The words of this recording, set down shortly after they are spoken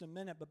a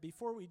minute. But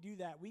before we do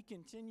that, we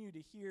continue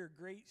to hear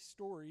great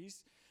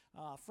stories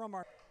from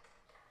our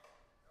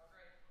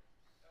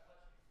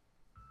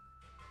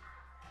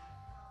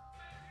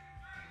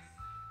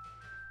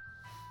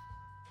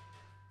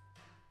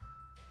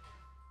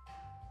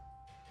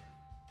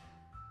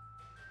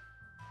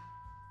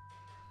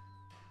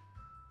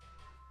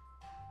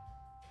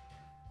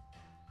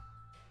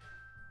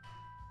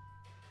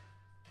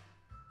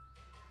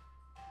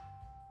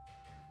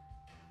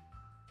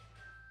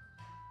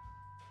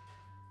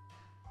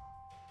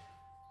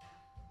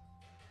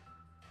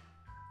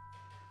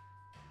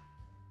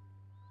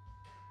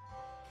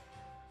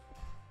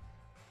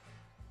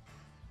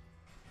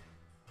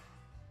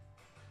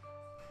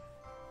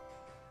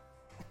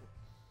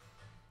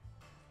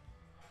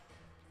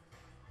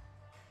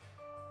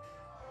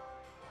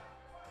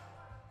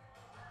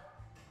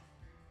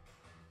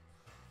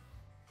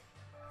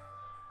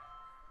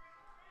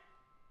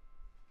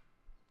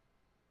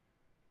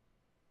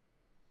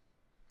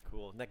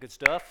Cool. Isn't that good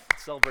stuff?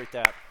 Let's celebrate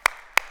that.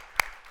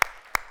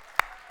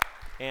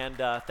 And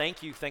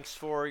thank you. Thanks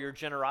for your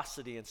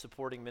generosity in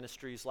supporting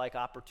ministries like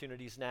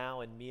Opportunities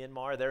Now in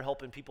Myanmar. They're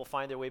helping people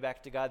find their way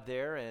back to God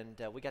there,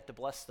 and we got to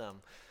bless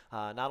them,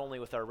 not only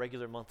with our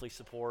regular monthly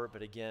support,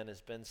 but again, as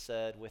Ben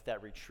said, with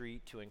that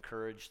retreat to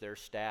encourage their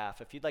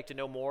staff. If you'd like to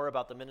know more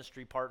about the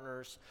ministry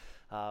partners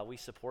we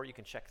support, you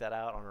can check that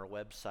out on our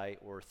website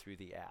or through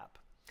the app.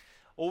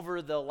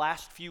 Over the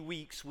last few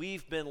weeks,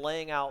 we've been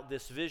laying out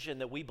this vision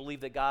that we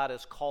believe that God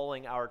is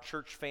calling our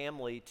church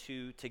family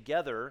to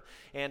together.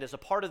 And as a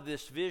part of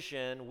this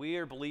vision, we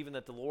are believing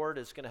that the Lord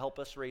is going to help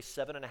us raise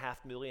 $7.5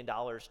 million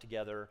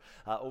together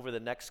over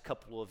the next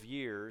couple of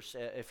years.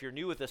 If you're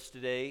new with us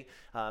today,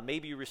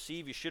 maybe you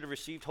should have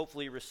received,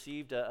 hopefully you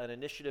received an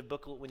initiative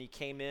booklet when you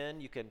came in.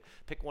 You can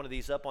pick one of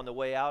these up on the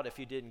way out if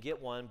you didn't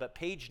get one. But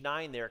page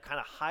 9 there kind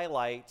of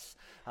highlights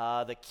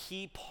the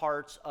key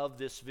parts of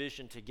this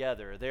vision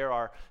together. There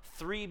are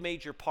 3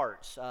 major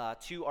parts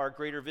to our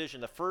greater vision.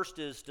 The first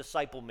is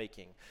disciple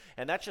making,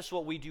 and that's just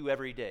what we do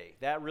every day.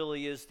 That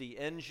really is the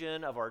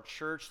engine of our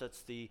church.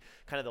 That's the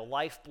kind of the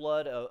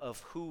lifeblood of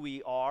who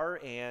we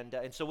are, and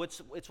so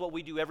it's what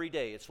we do every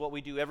day. It's what we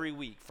do every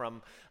week,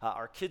 from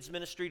our kids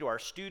ministry to our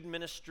student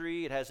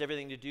ministry. It has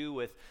everything to do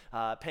with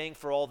paying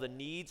for all the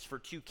needs for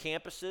 2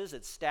 campuses.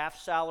 It's staff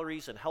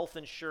salaries and health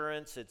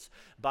insurance. It's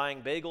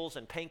buying bagels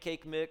and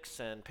pancake mix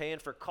and paying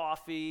for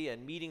coffee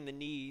and meeting the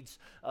needs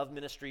of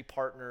ministry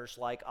partners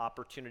like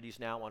Opportunities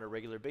Now on a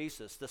regular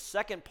basis. The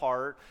second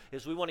part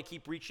is we want to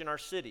keep reaching our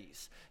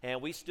cities,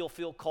 and we still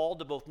feel called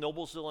to both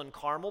Noblesville and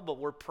Carmel, but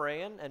we're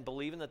praying and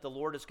believing that the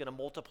Lord is going to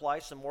multiply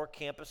some more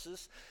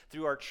campuses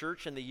through our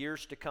church in the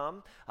years to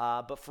come.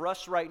 But for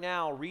us right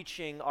now,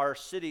 reaching our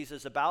cities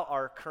is about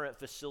our current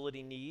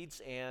facility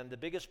needs, and the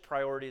biggest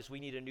priority is we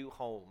need a new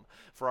home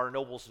for our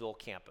Noblesville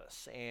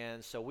campus.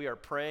 And so we are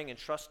praying and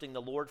trusting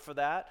the Lord for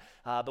that,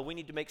 but we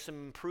need to make some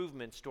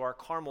improvements to our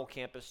Carmel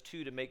campus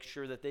too, to make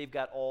sure that they've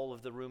got all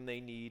of the room they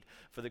need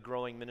for the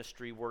growing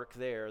ministry work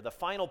there. The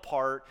final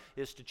part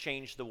is to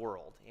change the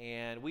world,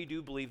 and we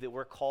do believe that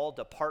we're called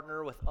to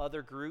partner with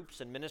other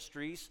groups and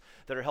ministries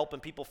that are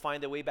helping people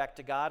find their way back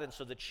to God. And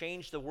so the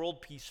change the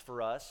world piece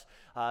for us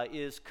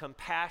is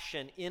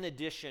compassion in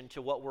addition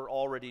to what we're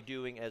already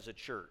doing as a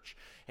church.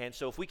 And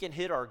so if we can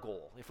hit our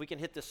goal, if we can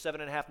hit this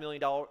 $7.5 million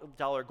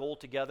goal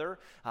together,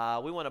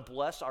 we want to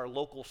bless our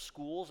local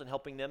schools and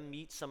helping them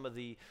meet some of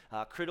the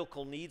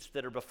critical needs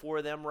that are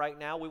before them right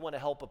now. We want to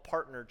help a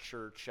partner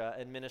church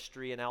and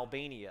ministry in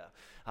Albania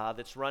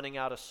that's running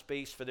out of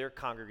space for their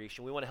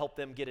congregation. We want to help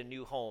them get a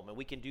new home, and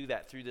we can do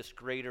that through this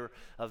greater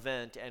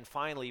event. And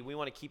finally, we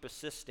want to keep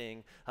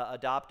assisting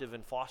adoptive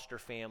and foster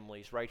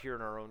families right here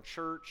in our own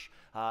church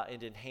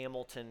and in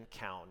Hamilton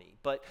County.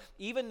 But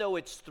even though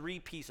it's 3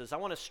 pieces, I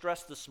want to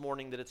stress this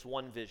morning that it's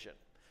one vision.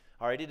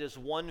 All right, it is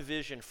one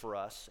vision for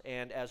us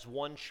and as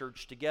one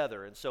church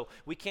together. And so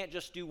we can't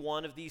just do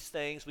one of these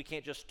things. We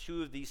can't just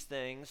 2 of these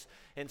things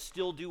and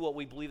still do what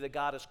we believe that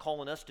God is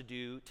calling us to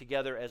do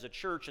together as a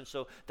church. And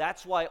so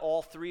that's why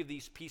all 3 of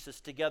these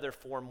pieces together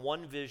form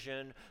one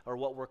vision, or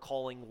what we're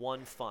calling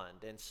one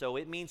fund. And so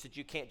it means that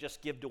you can't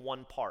just give to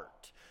one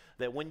part.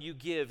 That when you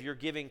give, you're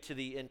giving to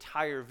the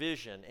entire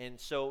vision. And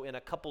so in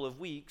a couple of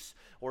weeks,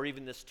 or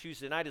even this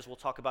Tuesday night, as we'll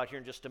talk about here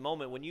in just a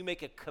moment, when you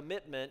make a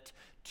commitment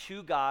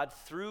to God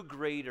through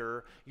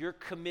Greater, you're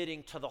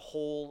committing to the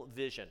whole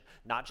vision.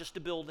 Not just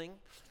a building,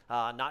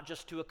 not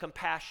just to a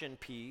compassion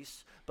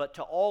piece, but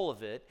to all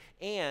of it.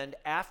 And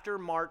after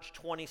March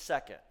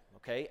 22nd,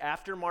 okay,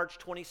 after March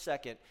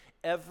 22nd,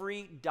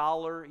 every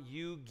dollar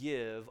you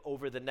give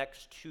over the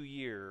next 2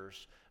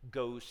 years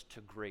goes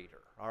to Greater.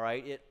 All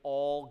right, it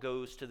all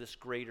goes to this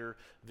greater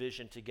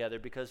vision together,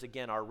 because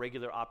again, our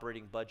regular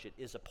operating budget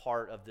is a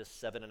part of this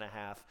 $7.5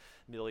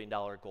 million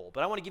goal.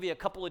 But I want to give you a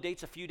couple of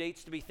dates, a few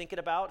dates to be thinking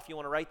about if you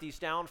want to write these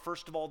down.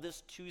 First of all,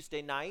 this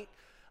Tuesday night,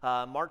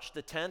 March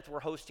the 10th, we're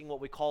hosting what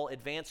we call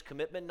Advanced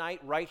Commitment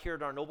Night right here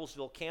at our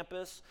Noblesville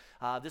campus.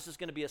 This is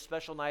going to be a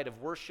special night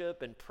of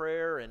worship and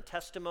prayer and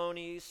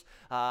testimonies.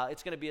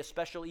 It's going to be a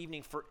special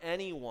evening for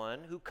anyone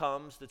who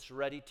comes that's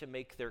ready to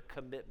make their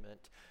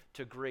commitment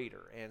to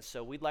greater. And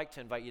so we'd like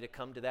to invite you to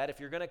come to that. If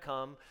you're going to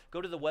come,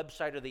 go to the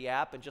website or the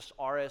app and just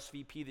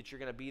RSVP that you're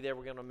going to be there.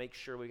 We're going to make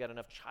sure we got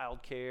enough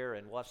childcare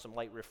and we'll have some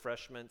light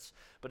refreshments,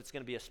 but it's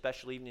going to be a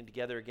special evening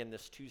together again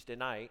this Tuesday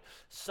night.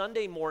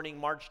 Sunday morning,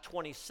 March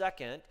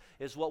 22nd,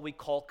 is what we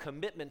call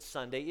Commitment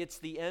Sunday. It's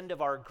the end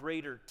of our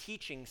greater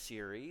teaching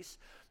series.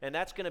 And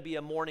that's going to be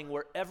a morning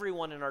where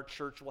everyone in our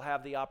church will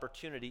have the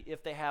opportunity,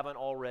 if they haven't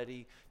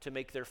already, to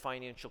make their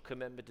financial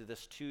commitment to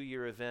this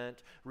 2-year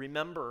event.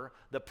 Remember,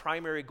 the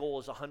primary goal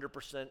is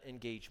 100%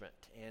 engagement.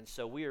 And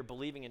so we are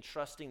believing and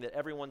trusting that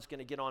everyone's going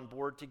to get on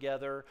board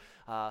together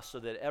so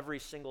that every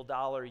single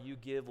dollar you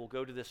give will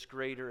go to this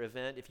greater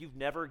event. If you've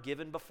never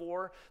given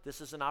before,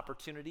 this is an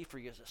opportunity for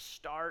you to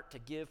start to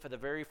give for the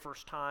very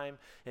first time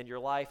in your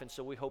life. And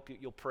so we hope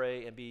you'll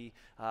pray and be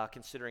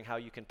considering how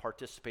you can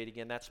participate.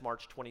 Again, that's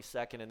March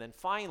 22nd. And then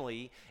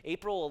finally,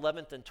 April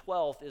 11th and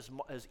 12th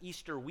is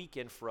Easter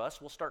weekend for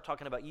us. We'll start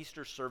talking about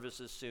Easter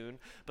services soon.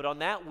 But on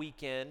that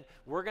weekend,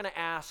 we're going to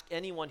ask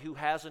anyone who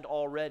hasn't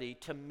already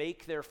to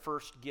make their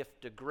first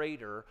gift to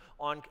Greater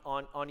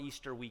on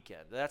Easter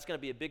weekend. That's going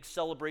to be a big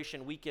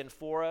celebration weekend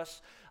for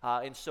us.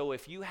 And so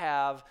if you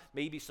have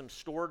maybe some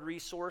stored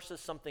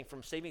resources, something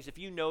from savings, if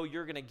you know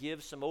you're going to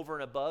give some over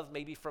and above,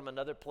 maybe from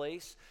another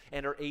place,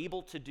 and are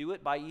able to do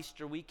it by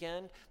Easter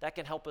weekend, that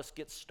can help us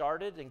get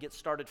started and get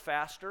started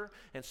faster.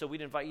 And so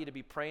we'd invite you to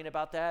be praying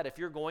about that. If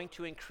you're going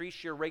to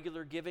increase your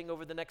regular giving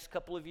over the next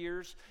couple of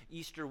years,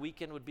 Easter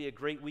weekend would be a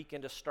great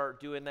weekend to start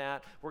doing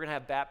that. We're going to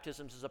have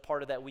baptisms as a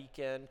part of that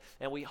weekend,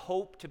 and we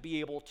hope to be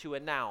able to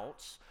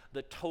announce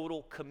the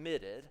total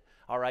committed,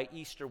 all right,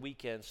 Easter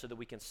weekend so that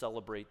we can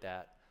celebrate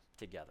that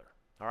together.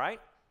 All right?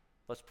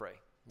 Let's pray.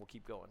 We'll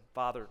keep going.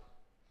 Father,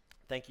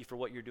 thank you for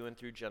what you're doing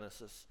through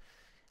Genesis,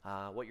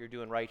 what you're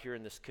doing right here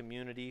in this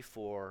community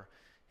for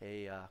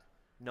a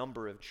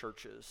number of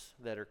churches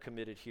that are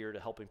committed here to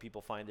helping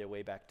people find their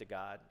way back to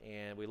God.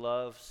 And we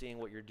love seeing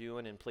what you're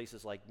doing in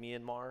places like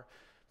Myanmar.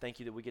 Thank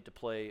you that we get to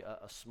play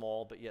a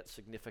small but yet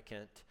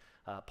significant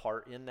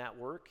part in that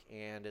work.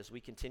 And as we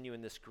continue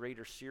in this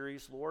greater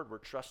series, Lord, we're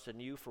trusting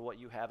you for what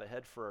you have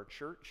ahead for our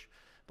church,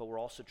 but we're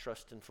also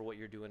trusting for what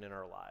you're doing in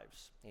our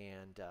lives.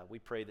 And we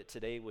pray that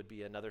today would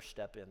be another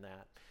step in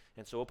that.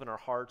 And so open our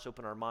hearts,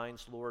 open our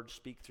minds, Lord.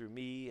 Speak through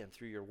me and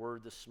through your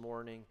word this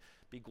morning.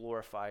 Be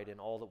glorified in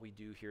all that we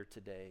do here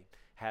today.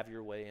 Have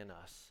your way in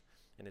us.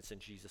 And it's in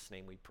Jesus'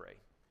 name we pray.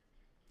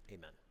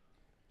 Amen.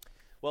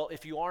 Well,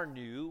 if you are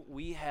new,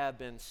 we have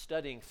been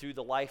studying through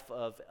the life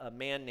of a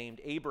man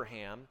named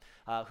Abraham,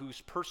 whose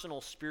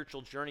personal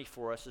spiritual journey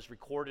for us is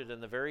recorded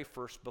in the very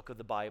first book of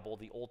the Bible,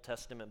 the Old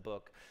Testament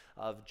book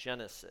of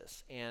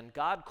Genesis. And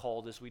God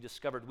called, as we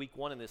discovered week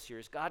 1 in this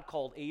series, God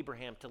called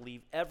Abraham to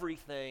leave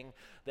everything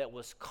that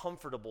was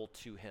comfortable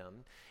to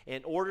him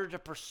in order to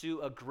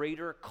pursue a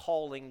greater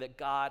calling that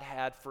God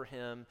had for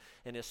him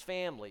and his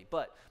family.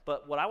 But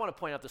what I want to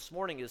point out this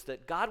morning is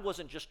that God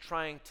wasn't just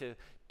trying to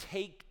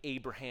take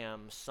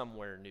Abraham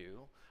somewhere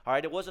new. All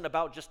right, it wasn't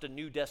about just a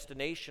new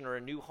destination or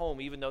a new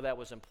home, even though that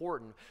was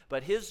important.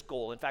 But his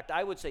goal, in fact,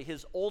 I would say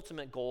his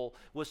ultimate goal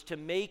was to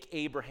make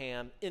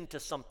Abraham into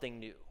something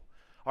new.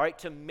 All right,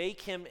 to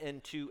make him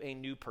into a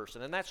new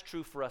person. And that's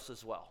true for us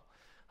as well.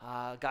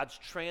 God's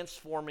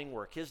transforming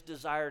work, his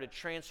desire to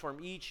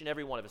transform each and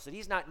every one of us. That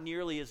he's not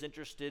nearly as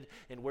interested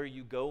in where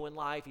you go in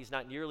life. He's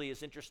not nearly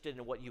as interested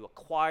in what you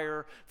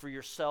acquire for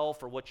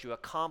yourself or what you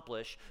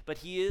accomplish, but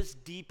he is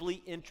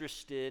deeply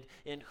interested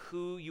in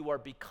who you are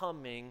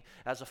becoming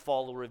as a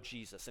follower of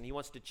Jesus. And he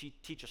wants to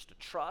teach us to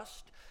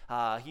trust.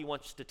 He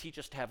wants to teach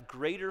us to have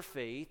greater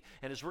faith.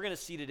 And as we're going to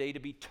see today,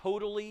 to be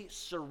totally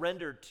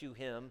surrendered to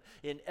him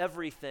in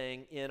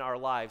everything in our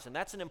lives. And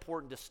that's an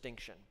important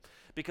distinction.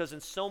 Because in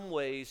some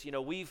ways, you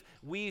know, we've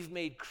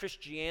made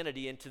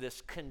Christianity into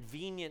this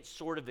convenient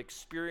sort of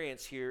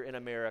experience here in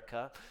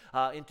America,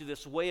 into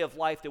this way of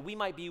life that we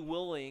might be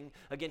willing,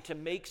 again, to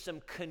make some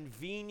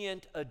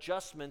convenient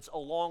adjustments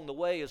along the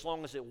way as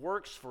long as it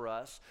works for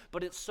us.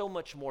 But it's so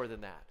much more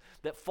than that.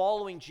 That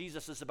following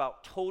Jesus is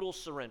about total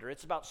surrender.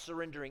 It's about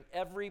surrendering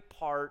every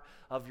part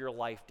of your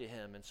life to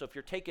him. And so if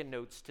you're taking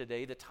notes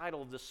today, the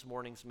title of this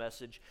morning's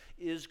message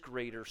is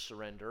Greater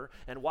Surrender.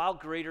 And while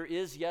greater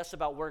is, yes,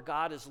 about where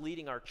God is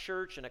leading our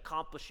church and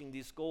accomplishing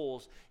these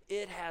goals,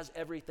 it has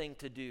everything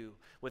to do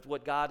with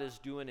what God is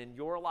doing in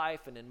your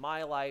life and in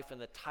my life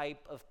and the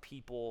type of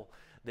people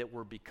that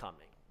we're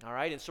becoming. All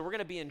right, and so we're going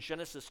to be in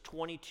Genesis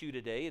 22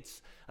 today.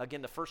 It's,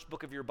 again, the first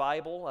book of your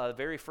Bible, the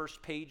very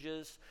first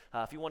pages.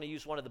 If you want to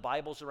use one of the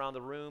Bibles around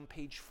the room,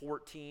 page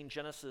 14,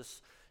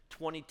 Genesis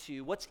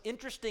 22. What's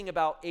interesting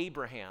about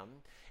Abraham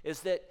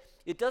is that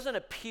it doesn't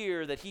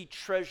appear that he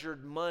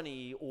treasured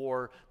money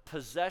or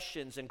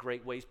possessions in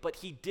great ways, but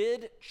he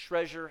did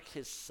treasure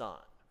his son.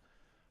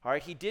 All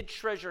right, he did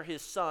treasure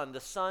his son, the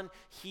son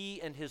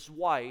he and his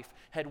wife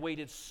had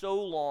waited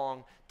so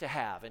long to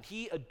have, and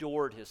he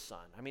adored his son.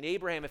 I mean,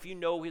 Abraham, if you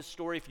know his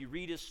story, if you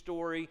read his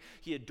story,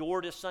 he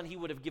adored his son. He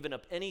would have given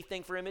up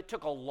anything for him. It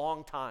took a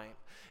long time.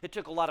 It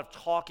took a lot of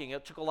talking.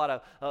 It took a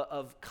lot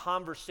of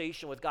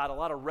conversation with God, a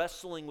lot of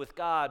wrestling with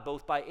God,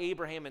 both by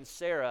Abraham and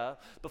Sarah,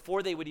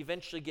 before they would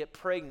eventually get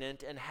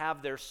pregnant and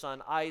have their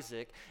son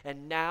Isaac.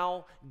 And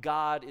now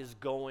God is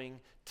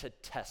going to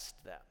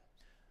test them.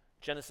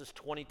 Genesis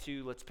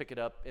 22, let's pick it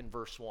up in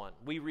verse 1.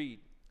 We read,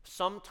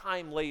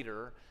 sometime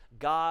later,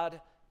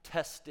 God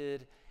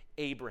tested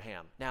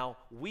Abraham. Now,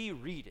 we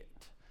read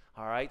it,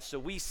 all right? So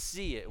we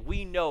see it.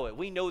 We know it.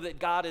 We know that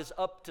God is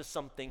up to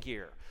something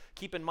here.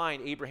 Keep in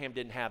mind, Abraham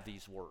didn't have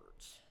these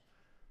words,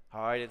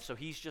 all right? And so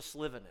he's just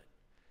living it.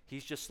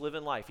 He's just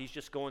living life. He's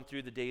just going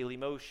through the daily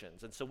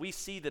motions. And so we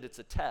see that it's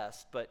a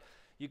test, but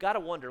you got to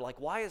wonder, like,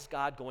 why is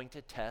God going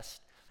to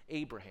test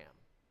Abraham?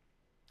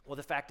 Well,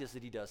 the fact is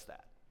that he does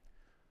that.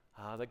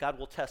 That God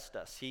will test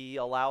us. He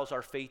allows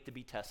our faith to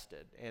be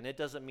tested. And it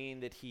doesn't mean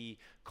that he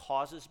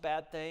causes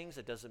bad things.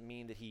 It doesn't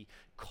mean that he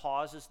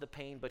causes the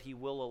pain, but he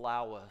will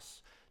allow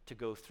us to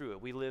go through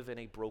it. We live in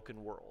a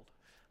broken world.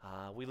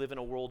 We live in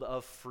a world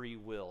of free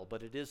will,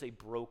 but it is a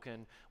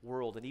broken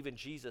world. And even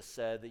Jesus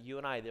said that you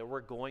and I, that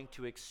we're going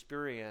to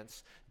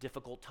experience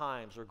difficult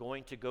times. We're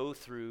going to go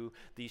through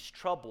these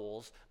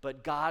troubles,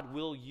 but God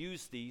will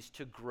use these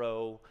to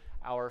grow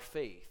our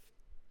faith.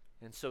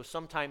 And so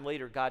sometime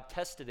later, God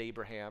tested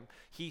Abraham.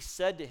 He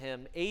said to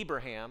him,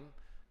 Abraham,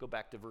 go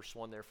back to verse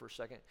 1 there for a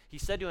second. He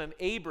said to him,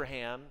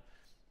 Abraham,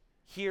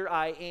 here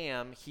I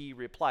am, he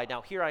replied.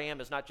 Now, here I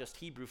am is not just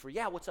Hebrew for,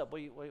 yeah, what's up? What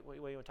do you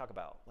want to talk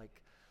about?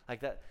 Like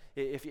that.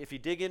 If you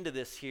dig into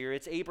this here,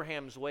 it's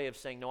Abraham's way of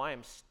saying, no, I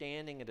am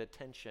standing at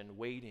attention,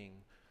 waiting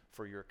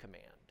for your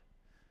command.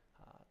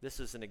 This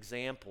is an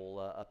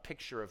example, a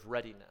picture of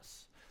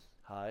readiness.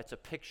 It's a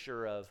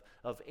picture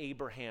of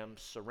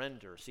Abraham's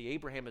surrender. See,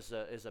 Abraham is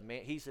a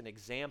man. He's an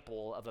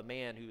example of a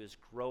man who is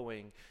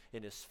growing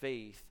in his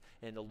faith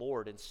in the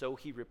Lord. And so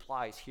he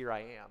replies, here I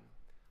am.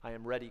 I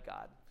am ready,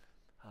 God.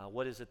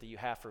 What is it that you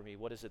have for me?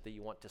 What is it that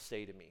you want to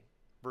say to me?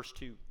 Verse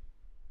 2.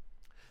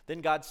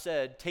 Then God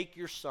said, take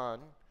your son,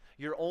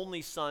 your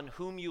only son,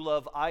 whom you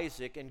love,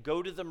 Isaac, and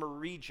go to the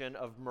region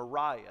of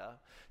Moriah.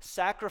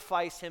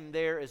 Sacrifice him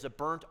there as a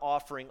burnt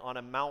offering on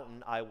a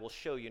mountain I will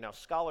show you. Now,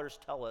 scholars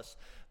tell us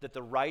that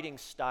the writing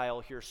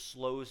style here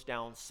slows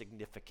down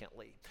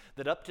significantly.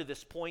 That up to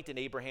this point in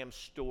Abraham's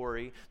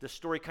story, the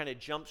story kind of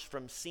jumps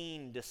from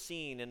scene to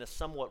scene in a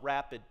somewhat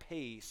rapid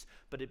pace,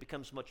 but it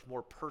becomes much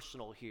more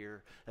personal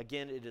here.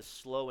 Again, it is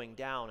slowing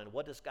down. And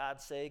what does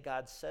God say?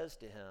 God says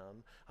to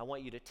him, I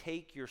want you to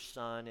take your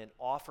son and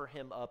offer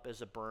him up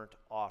as a burnt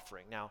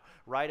offering. Now,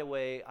 right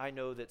away, I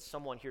know that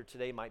someone here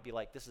today might be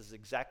like, this is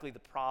exactly the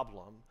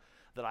problem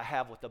that I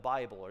have with the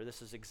Bible, or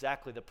this is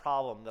exactly the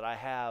problem that I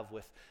have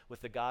with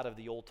the God of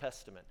the Old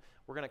Testament.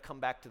 We're going to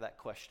come back to that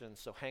question,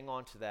 so hang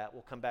on to that.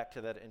 We'll come back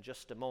to that in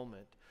just a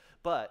moment.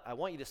 But I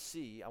want you to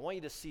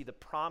see the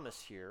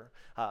promise here.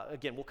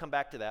 Again, we'll come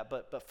back to that.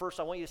 But first,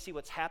 I want you to see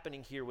what's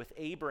happening here with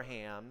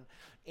Abraham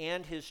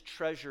and his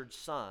treasured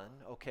son,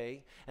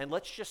 okay? And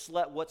let's just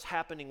let what's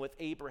happening with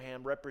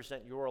Abraham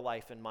represent your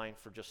life and mine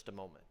for just a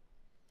moment.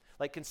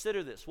 Like,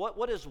 consider this.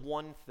 What is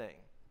one thing?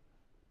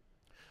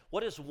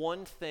 What is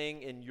one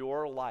thing in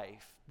your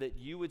life that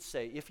you would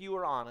say, if you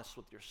were honest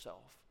with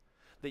yourself,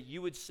 that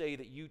you would say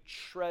that you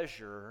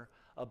treasure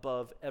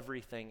above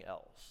everything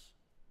else?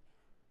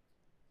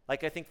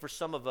 Like, I think for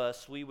some of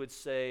us, we would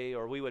say,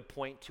 or we would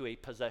point to a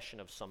possession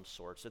of some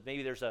sort. So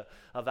maybe there's a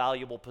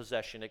valuable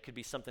possession. It could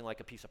be something like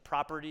a piece of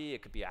property.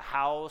 It could be a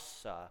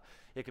house.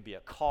 It could be a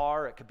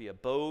car. It could be a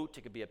boat.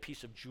 It could be a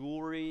piece of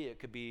jewelry. It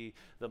could be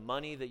the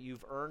money that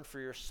you've earned for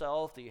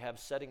yourself that you have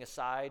setting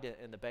aside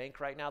in the bank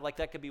right now. Like,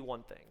 that could be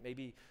one thing.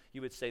 Maybe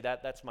you would say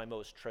that's my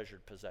most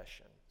treasured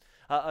possession.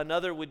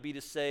 Another would be to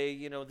say,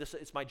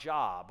 it's my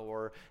job,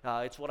 or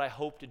it's what I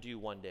hope to do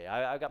one day.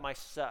 I got my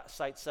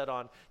sights set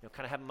on,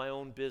 kind of having my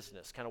own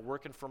business, kind of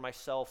working for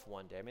myself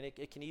one day. I mean,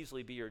 it can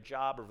easily be your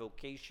job or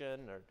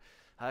vocation,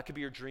 or it could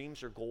be your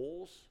dreams or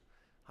goals.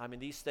 I mean,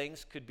 these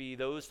things could be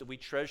those that we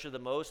treasure the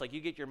most. Like, you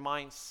get your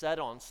mind set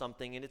on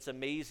something, and it's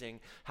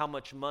amazing how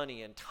much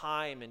money and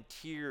time and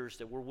tears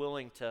that we're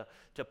willing to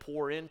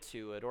pour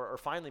into it. Or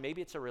finally,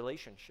 maybe it's a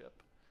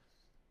relationship.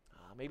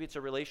 Maybe it's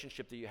a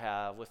relationship that you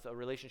have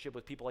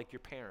with people like your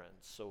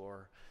parents,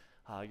 or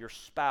your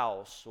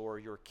spouse, or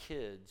your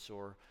kids,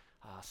 or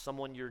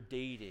someone you're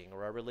dating,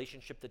 or a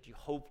relationship that you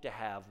hope to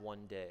have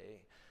one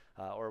day,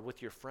 or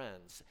with your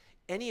friends.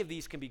 Any of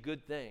these can be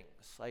good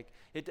things. Like,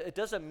 it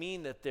doesn't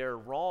mean that they're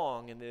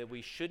wrong and that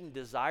we shouldn't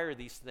desire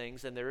these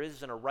things, and there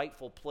isn't a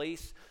rightful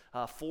place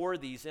for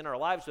these in our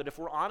lives. But if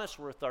we're honest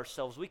with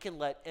ourselves, we can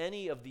let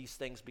any of these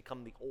things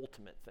become the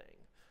ultimate thing,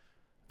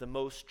 the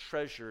most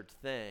treasured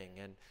thing.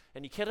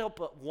 And you can't help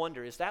but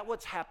wonder, is that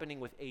what's happening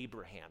with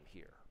Abraham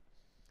here?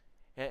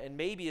 And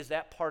maybe is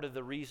that part of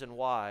the reason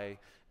why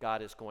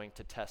God is going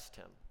to test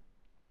him?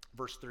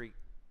 Verse 3.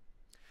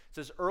 It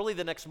says, early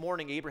the next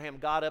morning, Abraham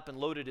got up and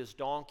loaded his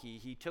donkey.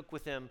 He took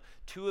with him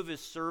 2 of his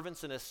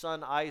servants and his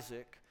son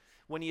Isaac.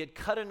 When he had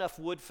cut enough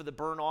wood for the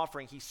burnt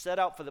offering, he set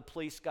out for the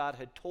place God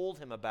had told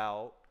him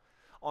about.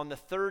 On the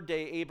 3rd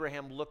day,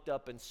 Abraham looked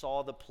up and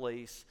saw the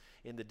place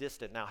in the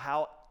distance. Now,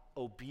 how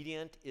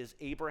obedient is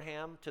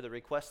Abraham to the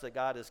request that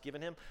God has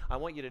given him? I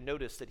want you to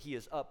notice that he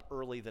is up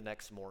early the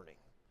next morning.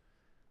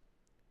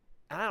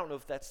 And I don't know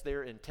if that's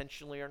there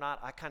intentionally or not.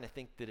 I kind of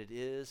think that it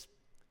is.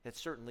 It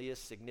certainly is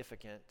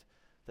significant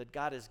that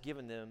God has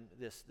given them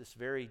this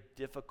very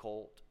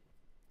difficult,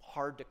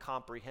 hard to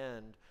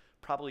comprehend,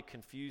 probably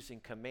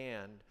confusing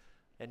command.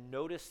 And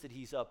notice that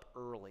he's up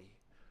early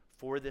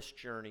for this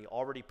journey,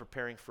 already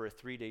preparing for a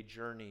 3-day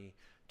journey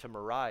to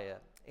Moriah.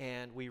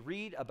 And we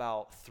read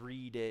about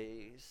 3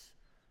 days.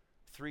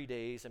 3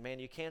 days, and man,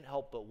 you can't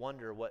help but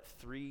wonder what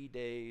 3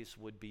 days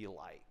would be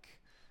like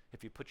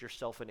if you put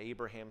yourself in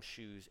Abraham's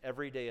shoes.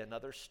 Every day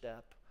another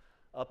step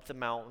up the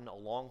mountain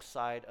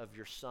alongside of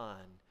your son.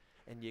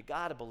 And you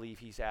got to believe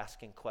he's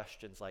asking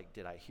questions like,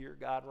 did I hear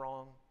God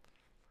wrong?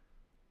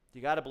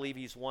 You got to believe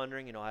he's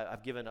wondering,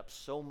 I've given up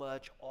so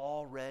much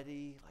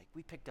already. Like,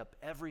 we picked up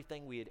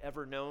everything we had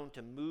ever known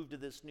to move to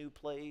this new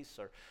place,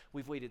 or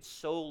we've waited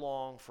so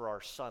long for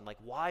our son. Like,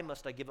 why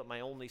must I give up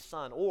my only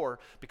son? Or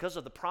because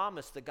of the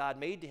promise that God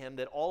made to him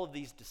that all of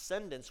these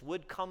descendants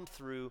would come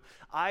through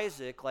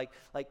Isaac,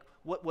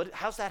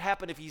 how's that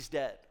happen if he's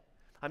dead?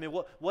 I mean,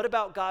 what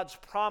about God's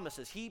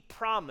promises? He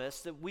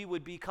promised that we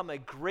would become a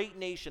great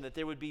nation, that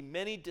there would be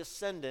many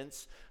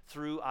descendants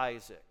through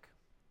Isaac.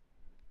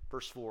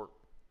 Verse 4.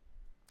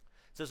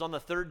 It says, on the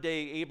 3rd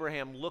day,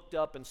 Abraham looked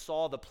up and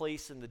saw the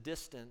place in the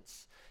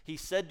distance. He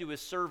said to his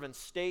servants,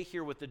 stay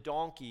here with the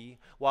donkey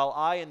while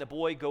I and the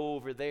boy go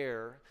over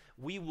there.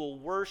 We will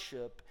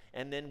worship,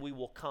 and then we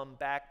will come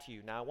back to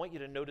you. Now, I want you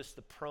to notice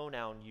the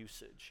pronoun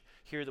usage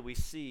here that we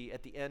see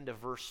at the end of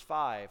verse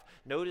 5.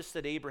 Notice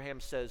that Abraham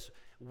says,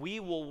 we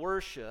will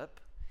worship,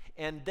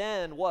 and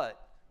then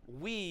what?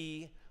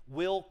 We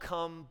will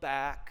come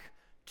back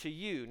to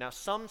you. Now,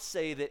 some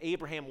say that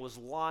Abraham was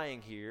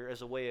lying here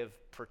as a way of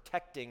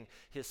protecting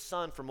his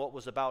son from what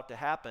was about to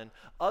happen.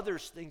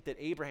 Others think that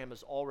Abraham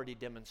is already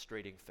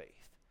demonstrating faith.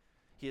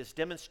 He is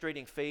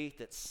demonstrating faith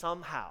that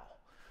somehow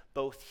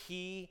both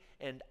he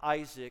and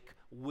Isaac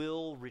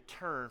will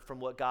return from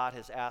what God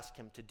has asked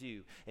him to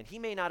do. And he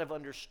may not have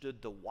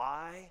understood the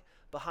why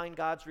behind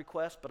God's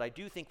request, but I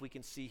do think we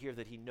can see here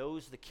that he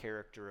knows the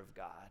character of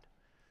God.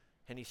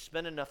 And he's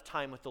spent enough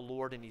time with the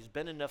Lord, and he's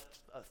been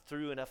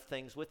through enough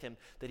things with him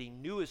that he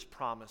knew his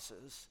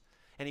promises,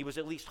 and he was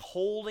at least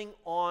holding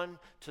on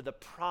to the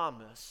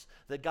promise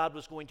that God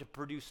was going to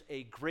produce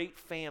a great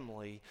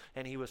family,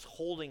 and he was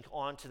holding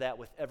on to that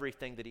with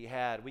everything that he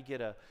had. We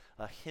get a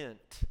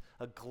hint,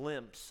 a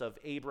glimpse of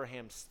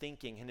Abraham's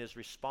thinking and his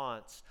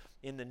response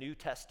in the New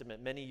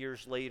Testament many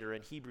years later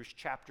in Hebrews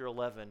chapter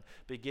 11,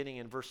 beginning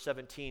in verse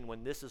 17,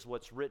 when this is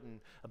what's written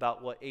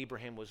about what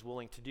Abraham was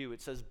willing to do.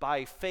 It says,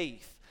 by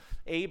faith,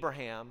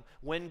 Abraham,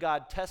 when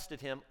God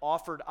tested him,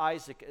 offered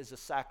Isaac as a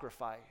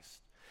sacrifice.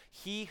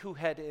 He who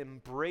had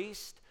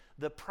embraced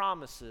the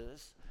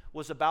promises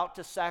was about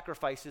to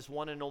sacrifice his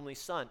one and only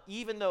son,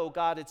 even though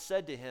God had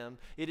said to him,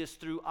 it is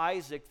through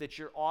Isaac that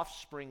your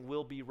offspring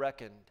will be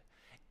reckoned.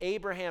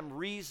 Abraham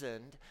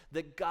reasoned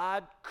that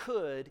God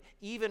could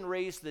even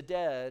raise the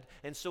dead,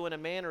 and so in a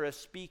manner of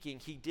speaking,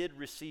 he did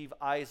receive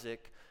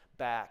Isaac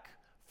back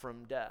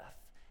from death.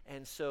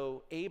 And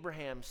so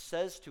Abraham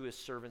says to his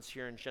servants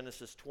here in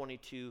Genesis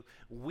 22,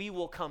 we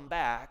will come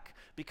back,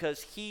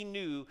 because he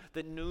knew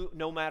that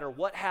no matter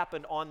what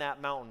happened on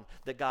that mountain,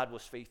 that God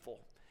was faithful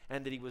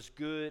and that he was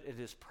good at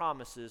his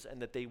promises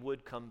and that they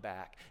would come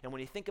back. And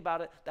when you think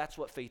about it, that's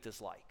what faith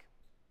is like.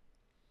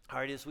 All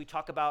right, as we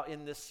talk about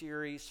in this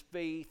series,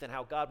 faith and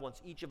how God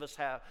wants each of us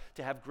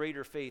to have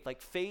greater faith.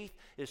 Like, faith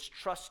is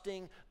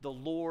trusting the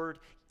Lord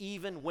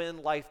even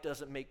when life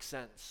doesn't make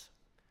sense.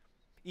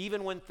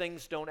 Even when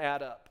things don't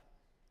add up.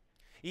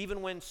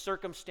 Even when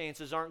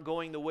circumstances aren't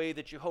going the way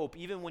that you hope.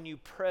 Even when you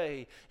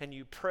pray and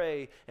you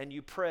pray and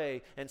you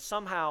pray, and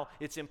somehow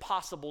it's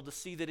impossible to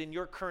see that in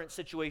your current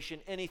situation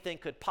anything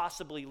could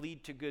possibly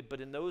lead to good. But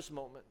in those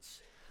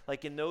moments,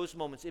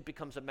 it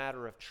becomes a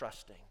matter of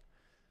trusting.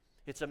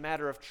 It's a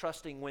matter of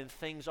trusting when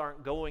things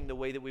aren't going the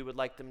way that we would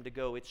like them to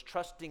go. It's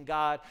trusting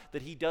God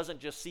that he doesn't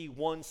just see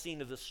one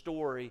scene of the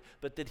story,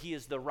 but that he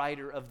is the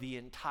writer of the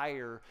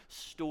entire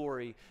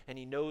story, and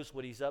he knows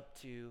what he's up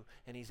to,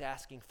 and he's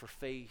asking for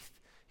faith.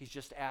 He's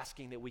just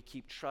asking that we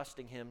keep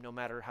trusting him no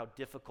matter how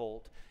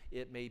difficult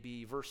it may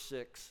be. Verse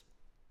 6.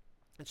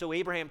 And so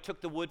Abraham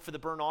took the wood for the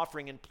burnt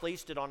offering and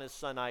placed it on his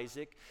son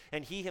Isaac,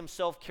 and he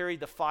himself carried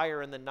the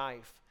fire and the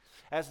knife.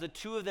 As the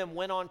two of them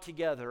went on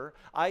together,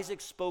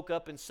 Isaac spoke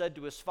up and said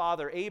to his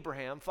father,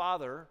 Abraham,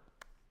 Father.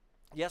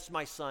 Yes,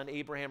 my son,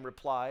 Abraham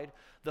replied.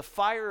 The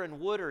fire and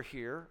wood are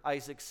here,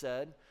 Isaac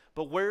said,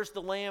 but where's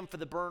the lamb for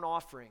the burnt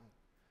offering?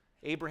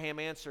 Abraham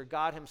answered,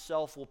 God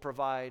himself will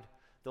provide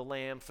the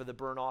lamb for the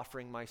burnt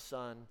offering, my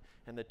son.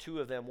 And the two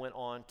of them went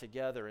on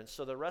together. And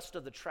so the rest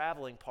of the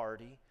traveling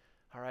party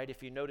all right,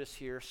 if you notice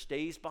here,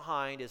 stays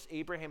behind as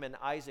Abraham and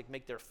Isaac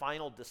make their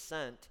final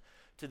descent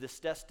to this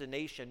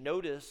destination.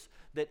 Notice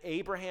that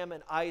Abraham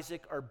and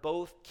Isaac are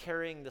both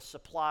carrying the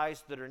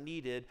supplies that are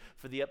needed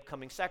for the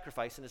upcoming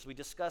sacrifice. And as we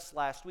discussed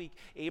last week,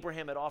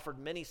 Abraham had offered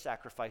many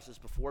sacrifices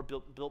before,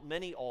 built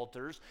many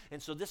altars,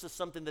 and so this is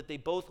something that they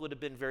both would have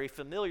been very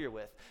familiar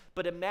with.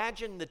 But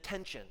imagine the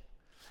tension.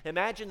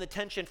 Imagine the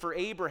tension for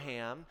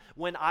Abraham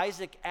when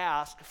Isaac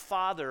asked,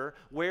 "Father,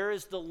 where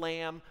is the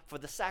lamb for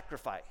the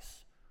sacrifice?"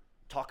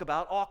 Talk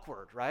about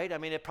awkward, right? I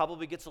mean, it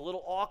probably gets a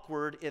little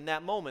awkward in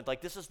that moment.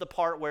 Like, this is the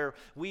part where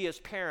we as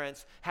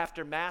parents have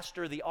to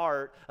master the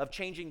art of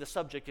changing the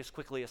subject as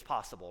quickly as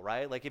possible,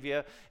 right? Like, if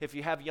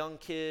you have young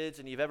kids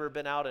and you've ever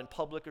been out in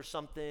public or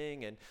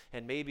something,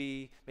 and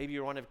maybe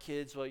you're one of the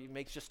kids, well, you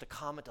makes just a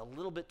comment a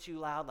little bit too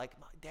loud, like,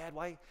 "Dad,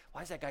 why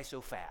is that guy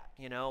so fat?"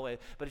 You know,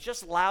 but it's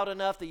just loud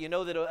enough that you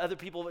know that other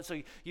people, so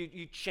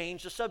you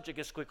change the subject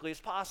as quickly as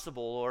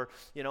possible. Or,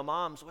 you know,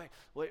 moms,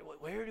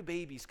 where do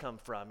babies come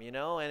from? You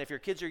know, and if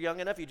your kids are young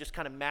enough, you just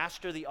kind of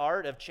master the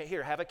art of,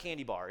 here, have a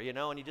candy bar, you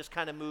know, and you just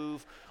kind of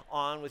move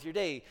on with your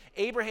day.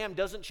 Abraham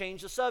doesn't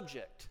change the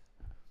subject,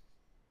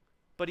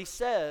 but he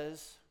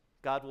says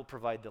God will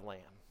provide the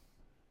lamb.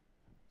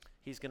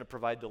 He's going to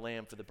provide the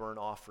lamb for the burnt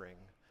offering,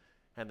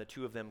 and the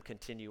two of them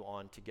continue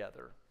on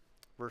together.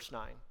 Verse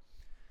 9,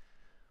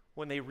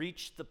 when they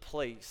reached the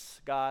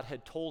place God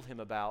had told him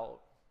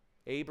about,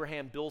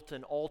 Abraham built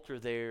an altar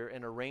there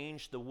and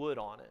arranged the wood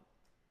on it.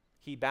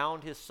 He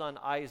bound his son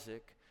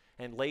Isaac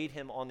and laid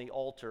him on the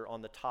altar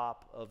on the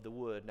top of the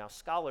wood. Now,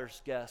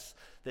 scholars guess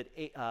that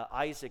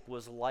Isaac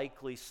was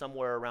likely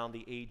somewhere around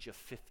the age of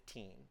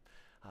 15.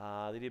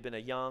 That he'd been a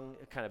young,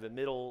 kind of a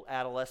middle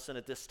adolescent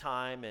at this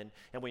time, and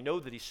we know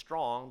that he's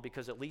strong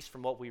because, at least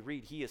from what we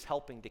read, he is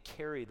helping to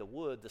carry the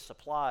wood, the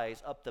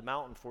supplies, up the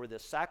mountain for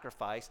this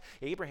sacrifice.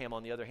 Abraham,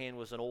 on the other hand,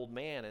 was an old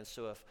man, and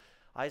so if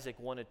Isaac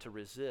wanted to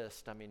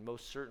resist, I mean,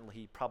 most certainly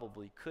he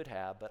probably could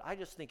have, but I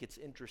just think it's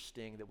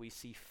interesting that we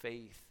see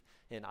faith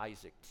in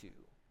Isaac too.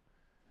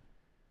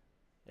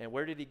 And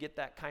where did he get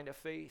that kind of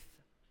faith?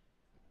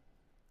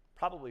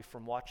 Probably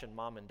from watching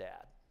mom and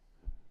dad.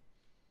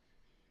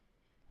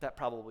 That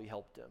probably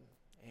helped him.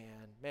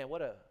 And man,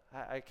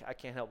 I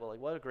can't help but, like,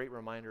 what a great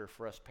reminder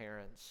for us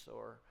parents,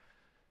 or,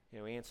 you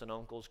know, aunts and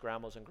uncles,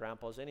 grandmas and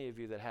grandpas, any of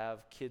you that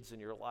have kids in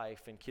your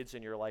life and kids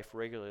in your life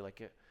regularly,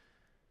 like,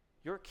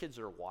 your kids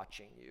are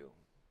watching you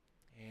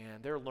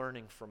and they're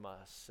learning from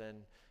us.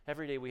 And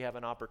every day we have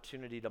an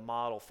opportunity to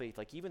model faith.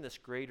 Like, even this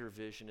greater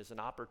vision is an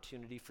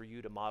opportunity for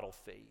you to model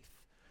faith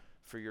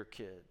for your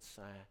kids.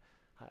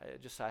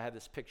 I had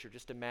this picture.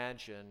 Just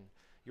imagine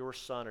your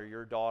son or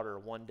your daughter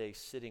one day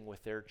sitting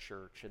with their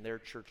church, and their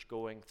church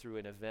going through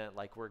an event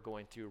like we're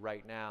going through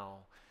right now,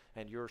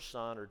 and your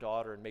son or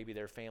daughter and maybe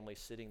their family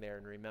sitting there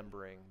and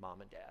remembering mom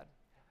and dad.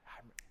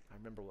 I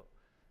remember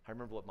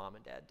what mom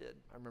and dad did.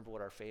 I remember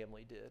what our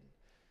family did,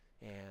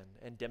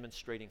 and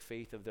demonstrating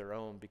faith of their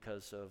own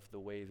because of the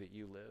way that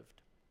you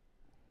lived.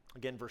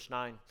 Again, verse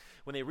 9,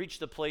 when they reached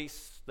the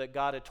place that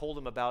God had told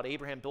him about,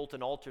 Abraham built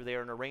an altar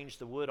there and arranged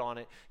the wood on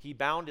it. He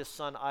bound his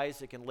son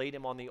Isaac and laid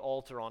him on the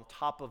altar on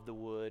top of the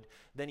wood.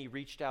 Then he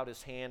reached out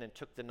his hand and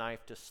took the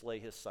knife to slay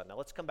his son. Now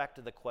let's come back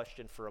to the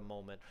question for a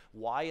moment.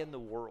 Why in the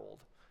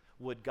world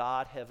would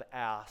God have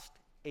asked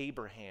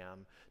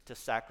Abraham to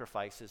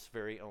sacrifice his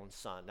very own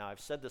son? Now,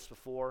 I've said this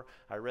before.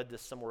 I read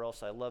this somewhere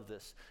else. I love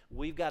this.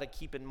 We've got to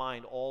keep in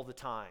mind all the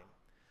time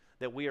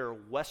that we are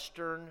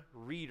Western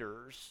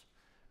readers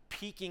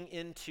peeking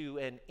into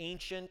an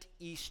ancient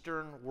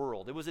Eastern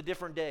world. It was a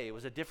different day. It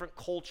was a different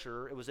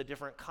culture. It was a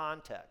different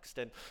context.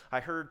 And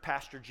I heard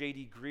Pastor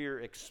J.D.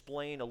 Greer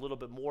explain a little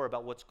bit more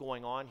about what's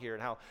going on here,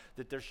 and how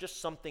that there's just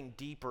something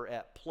deeper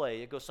at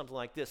play. It goes something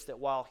like this, that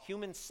while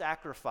human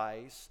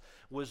sacrifice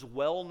was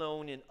well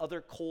known in other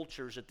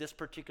cultures at this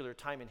particular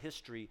time in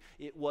history,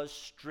 it was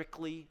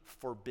strictly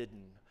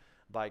forbidden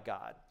by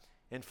God.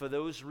 And for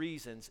those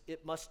reasons,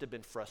 it must have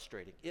been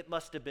frustrating. It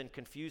must have been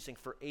confusing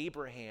for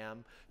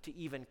Abraham to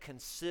even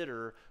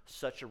consider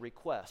such a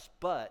request.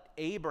 But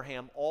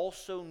Abraham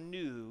also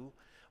knew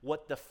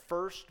what the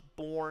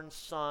firstborn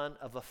son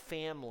of a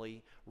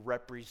family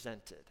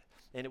represented.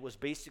 And it was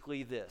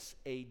basically this: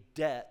 a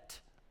debt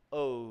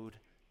owed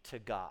to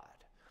God.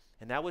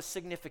 And that was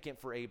significant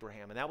for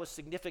Abraham, and that was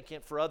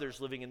significant for others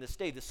living in this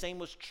day. The same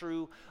was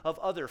true of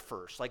other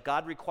firsts. Like,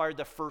 God required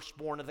the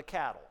firstborn of the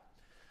cattle.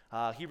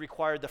 He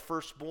required the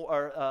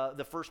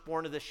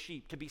firstborn of the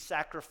sheep to be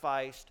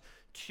sacrificed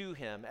to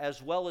him,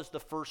 as well as the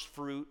first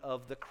fruit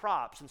of the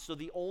crops. And so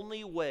the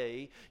only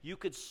way you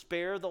could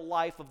spare the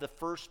life of the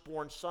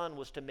firstborn son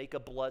was to make a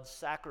blood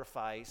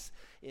sacrifice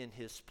in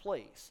his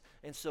place.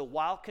 And so,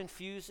 while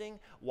confusing,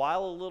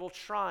 while a little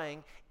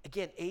trying,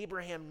 again,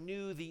 Abraham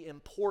knew the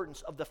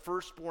importance of the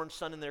firstborn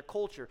son in their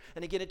culture.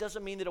 And again, it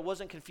doesn't mean that it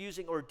wasn't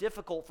confusing or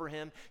difficult for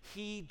him.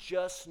 He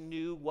just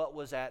knew what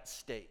was at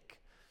stake.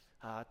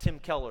 Tim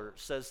Keller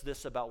says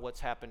this about what's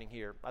happening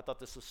here. I thought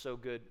this was so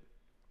good.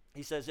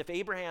 He says, if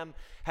Abraham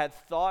had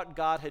thought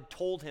God had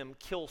told him,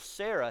 kill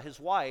Sarah, his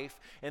wife,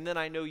 and then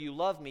I know you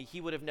love me, he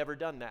would have never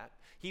done that.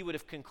 He would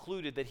have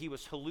concluded that he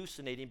was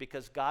hallucinating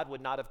because God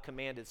would not have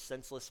commanded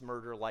senseless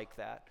murder like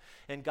that.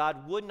 And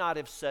God would not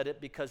have said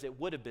it because it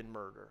would have been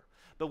murder.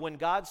 But when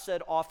God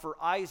said, offer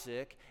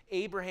Isaac,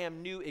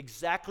 Abraham knew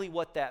exactly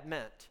what that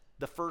meant,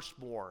 the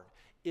firstborn.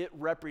 It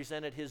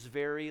represented his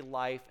very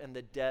life and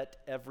the debt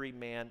every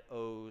man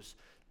owes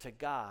to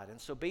God. And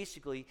so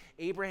basically,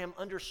 Abraham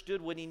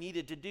understood what he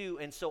needed to do,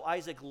 and so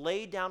Isaac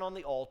laid down on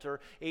the altar.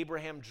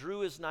 Abraham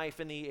drew his knife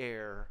in the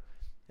air,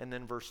 and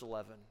then verse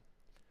 11.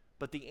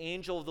 But the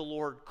angel of the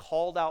Lord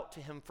called out to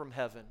him from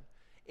heaven,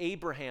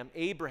 Abraham,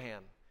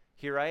 Abraham.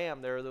 Here I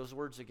am. There are those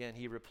words again.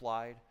 He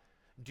replied,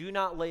 do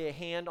not lay a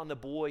hand on the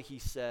boy, he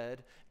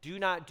said. Do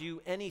not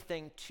do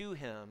anything to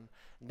him.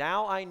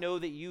 Now I know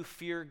that you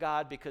fear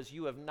God because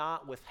you have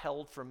not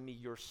withheld from me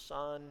your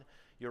son,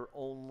 your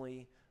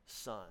only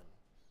son.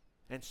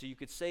 And so you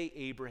could say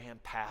Abraham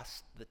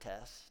passed the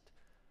test,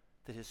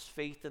 that his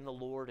faith in the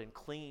Lord and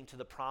clinging to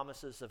the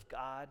promises of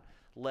God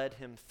led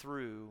him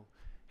through.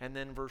 And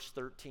then verse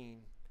 13,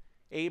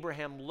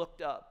 Abraham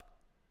looked up,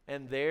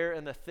 and there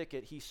in the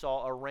thicket he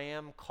saw a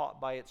ram caught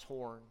by its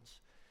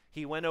horns.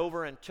 He went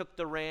over and took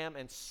the ram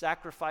and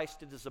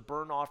sacrificed it as a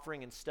burnt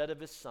offering instead of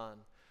his son.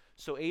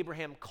 So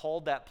Abraham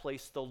called that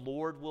place, the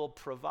Lord will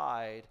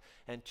provide.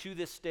 And to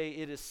this day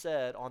it is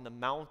said, on the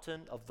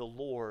mountain of the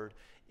Lord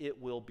it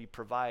will be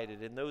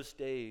provided. In those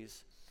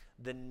days,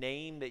 the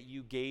name that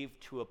you gave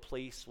to a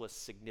place was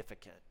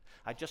significant.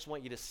 I just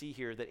want you to see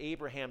here that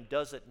Abraham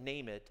doesn't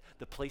name it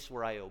the place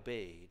where I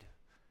obeyed,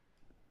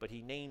 but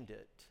he named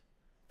it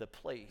the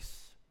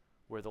place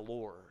where the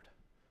Lord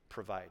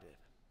provided.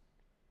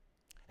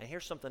 And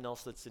here's something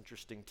else that's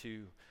interesting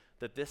too,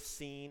 that this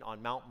scene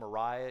on Mount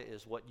Moriah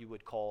is what you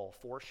would call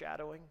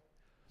foreshadowing.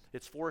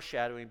 It's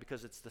foreshadowing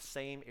because it's the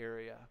same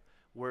area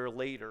where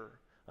later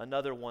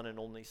another one and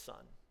only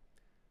son,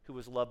 who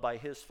was loved by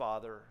his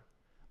father,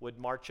 would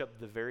march up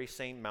the very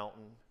same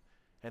mountain,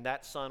 and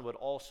that son would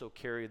also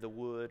carry the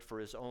wood for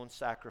his own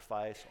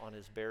sacrifice on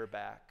his bare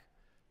back,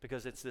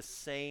 because it's the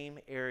same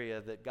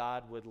area that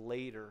God would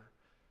later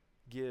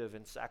give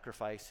and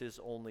sacrifice his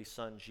only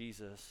son,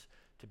 Jesus,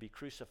 to be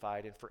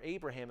crucified. And for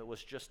Abraham, it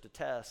was just a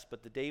test,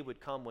 but the day would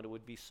come when it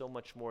would be so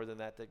much more than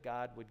that, that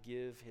God would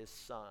give his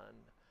son,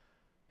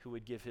 who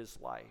would give his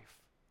life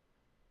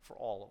for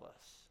all of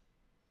us,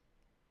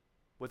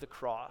 with a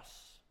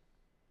cross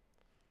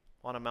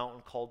on a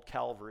mountain called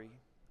Calvary.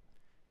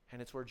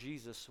 And it's where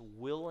Jesus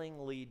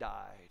willingly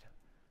died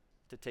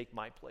to take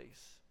my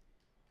place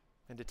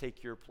and to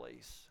take your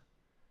place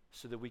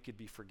so that we could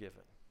be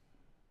forgiven.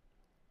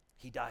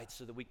 He died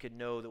so that we could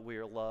know that we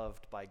are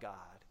loved by God.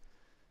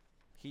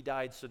 He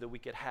died so that we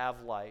could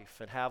have life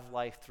and have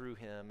life through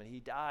him. And he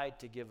died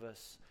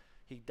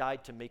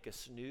to make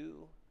us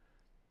new.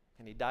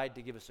 And he died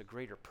to give us a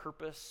greater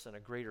purpose and a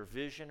greater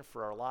vision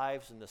for our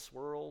lives in this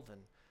world.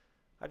 And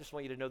I just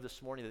want you to know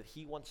this morning that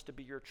he wants to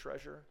be your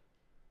treasure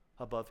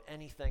above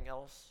anything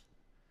else.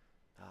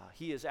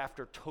 He is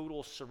after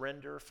total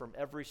surrender from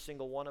every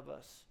single one of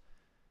us.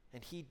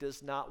 And he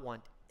does not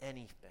want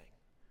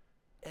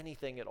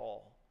anything at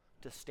all,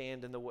 to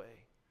stand in the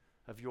way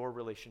of your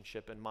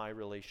relationship and my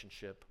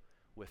relationship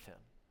with him.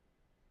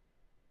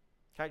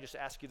 Can I just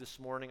ask you this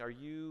morning, are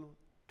you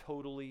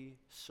totally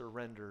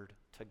surrendered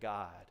to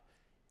God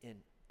in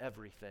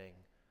everything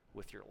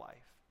with your life?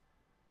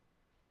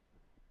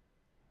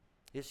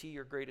 Is he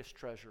your greatest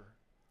treasure,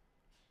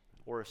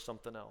 or is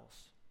something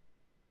else?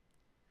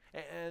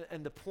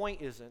 And the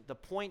point isn't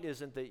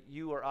that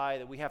you or I,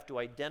 that we have to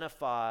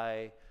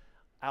identify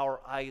our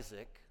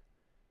Isaac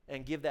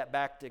and give that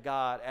back to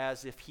God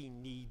as if he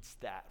needs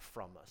that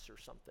from us or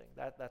something.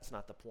 That's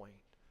not the point.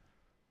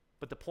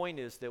 But the point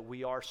is that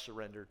we are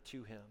surrendered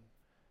to him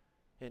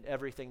in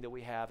everything that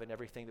we have and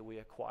everything that we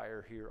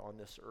acquire here on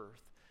this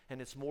earth.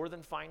 And it's more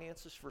than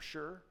finances for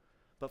sure,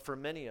 but for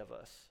many of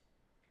us,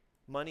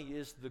 money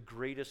is the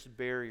greatest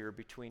barrier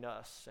between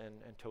us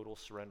and total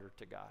surrender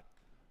to God.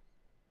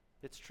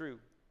 It's true.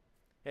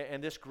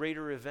 And this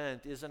greater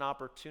event is an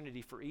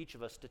opportunity for each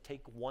of us to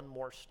take one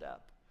more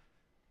step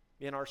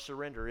in our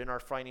surrender, in our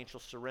financial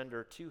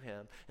surrender to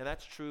him. And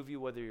that's true of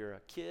you whether you're a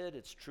kid.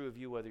 It's true of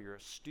you whether you're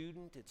a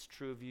student. It's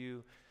true of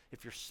you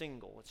if you're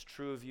single. It's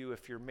true of you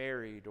if you're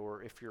married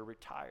or if you're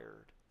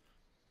retired.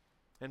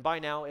 And by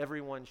now,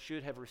 everyone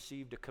should have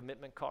received a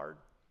commitment card.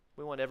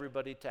 We want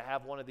everybody to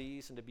have one of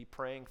these and to be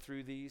praying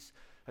through these.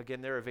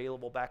 Again, they're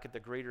available back at the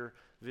Greater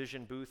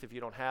Vision booth if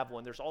you don't have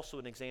one. There's also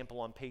an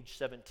example on page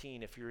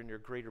 17 if you're in your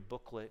Greater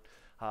booklet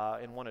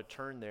and want to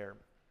turn there.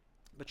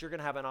 But you're going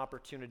to have an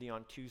opportunity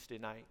on Tuesday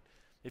night,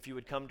 if you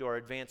would come to our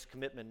advanced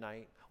commitment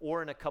night,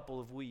 or in a couple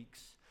of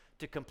weeks,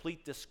 to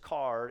complete this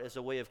card as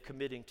a way of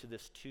committing to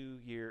this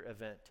 2-year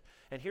event.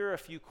 And here are a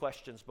few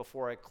questions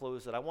before I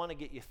close that I want to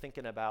get you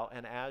thinking about,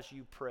 and as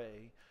you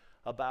pray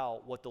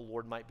about what the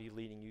Lord might be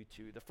leading you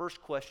to. The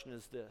first question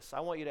is this.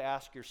 I want you to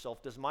ask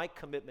yourself, does my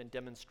commitment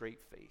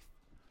demonstrate faith?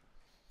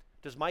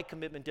 Does my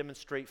commitment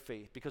demonstrate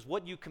faith? Because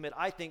what you commit,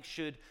 I think,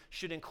 should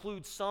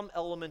include some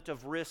element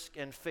of risk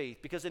and faith.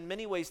 Because in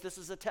many ways, this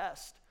is a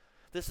test.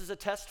 This is a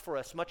test for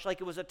us, much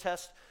like it was a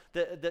test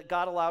that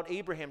God allowed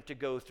Abraham to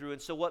go through.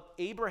 And so what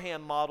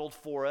Abraham modeled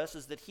for us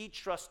is that he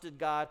trusted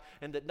God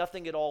and that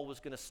nothing at all was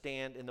going to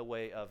stand in the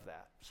way of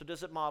that. So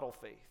does it model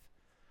faith?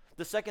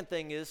 The second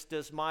thing is,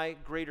 does my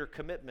greater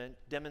commitment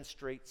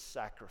demonstrate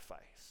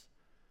sacrifice?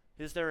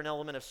 Is there an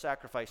element of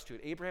sacrifice to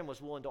it? Abraham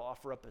was willing to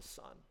offer up his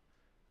son,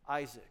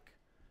 Isaac,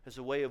 as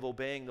a way of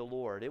obeying the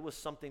Lord. It was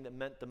something that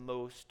meant the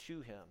most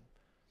to him.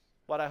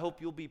 What I hope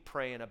you'll be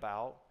praying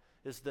about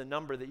is the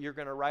number that you're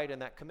going to write in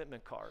that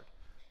commitment card,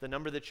 the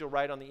number that you'll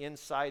write on the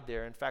inside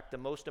there. In fact, the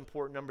most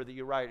important number that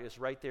you write is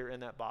right there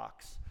in that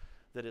box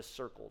that is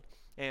circled.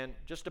 And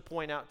just to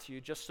point out to you,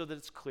 just so that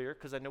it's clear,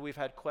 because I know we've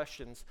had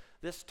questions,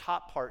 this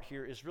top part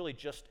here is really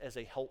just as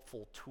a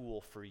helpful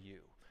tool for you,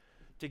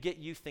 to get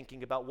you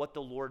thinking about what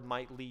the Lord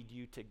might lead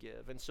you to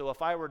give. And so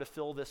if I were to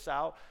fill this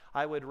out,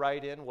 I would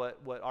write in what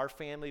our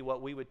family,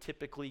 what we would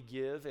typically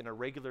give in a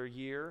regular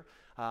year,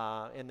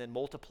 and then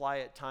multiply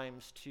it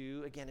times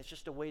 2. Again, it's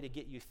just a way to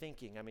get you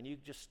thinking. I mean, you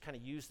just kind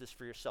of use this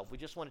for yourself. We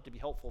just want it to be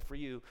helpful for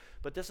you,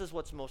 but this is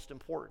what's most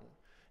important.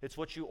 It's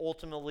what you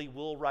ultimately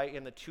will write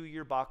in the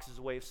 2-year box as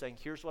a way of saying,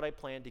 here's what I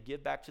plan to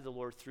give back to the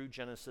Lord through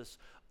Genesis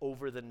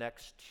over the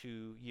next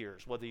 2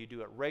 years. Whether you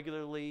do it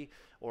regularly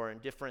or in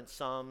different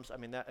sums, I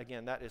mean,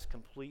 that is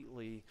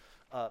completely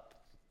up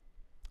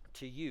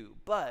to you.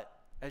 But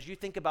as you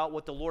think about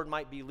what the Lord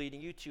might be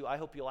leading you to, I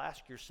hope you'll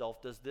ask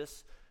yourself, does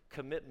this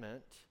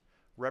commitment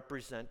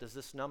does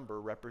this number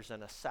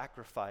represent a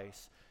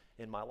sacrifice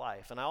in my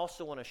life? And I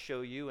also want to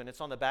show you, and it's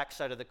on the back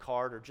side of the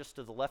card or just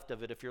to the left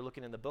of it if you're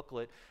looking in the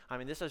booklet, I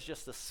mean, this is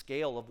just the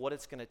scale of what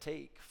it's going to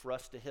take for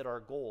us to hit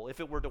our goal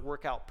if it were to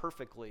work out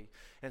perfectly.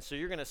 And so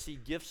you're going to see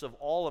gifts of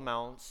all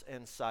amounts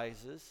and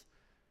sizes.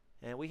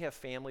 And we have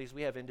families,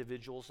 we have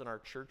individuals in our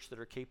church that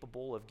are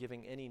capable of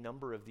giving any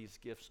number of these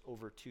gifts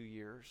over 2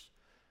 years.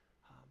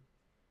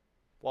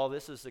 While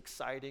this is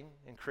exciting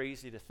and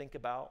crazy to think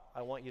about,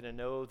 I want you to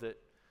know that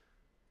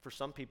for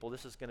some people,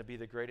 this is going to be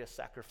the greatest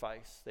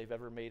sacrifice they've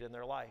ever made in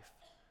their life.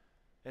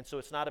 And so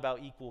it's not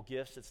about equal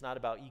gifts, it's not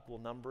about equal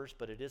numbers,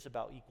 but it is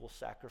about equal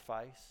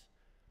sacrifice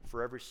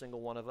for every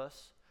single one of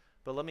us.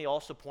 But let me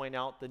also point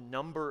out the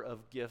number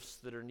of gifts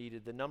that are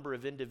needed, the number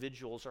of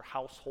individuals or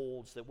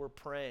households that we're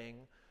praying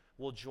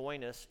will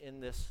join us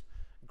in this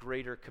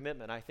greater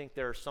commitment. I think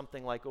there are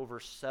something like over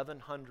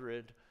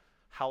 700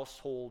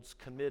 households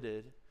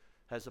committed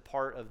as a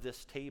part of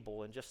this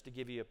table. And just to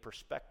give you a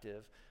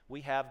perspective,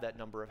 we have that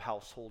number of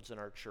households in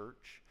our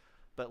church.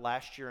 But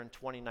last year in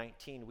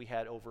 2019, we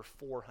had over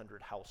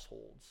 400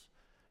 households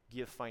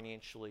give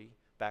financially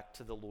back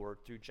to the Lord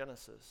through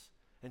Genesis.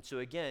 And so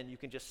again, you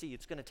can just see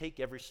it's going to take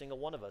every single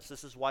one of us.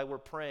 This is why we're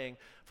praying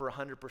for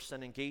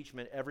 100%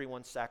 engagement,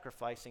 everyone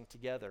sacrificing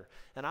together.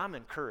 And I'm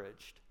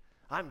encouraged.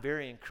 I'm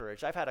very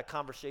encouraged. I've had a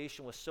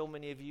conversation with so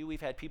many of you. We've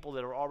had people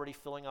that are already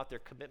filling out their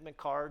commitment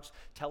cards,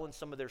 telling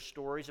some of their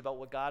stories about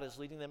what God is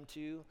leading them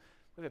to.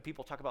 We've had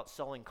people talk about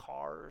selling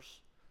cars,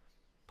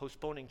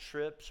 postponing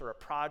trips, or a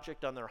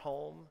project on their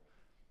home.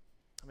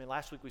 I mean,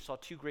 last week we saw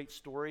 2 great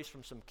stories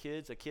from some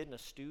kids, a kid and a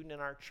student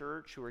in our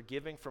church who are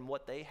giving from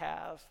what they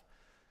have.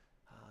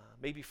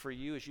 Maybe for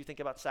you, as you think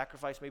about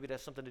sacrifice, maybe it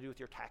has something to do with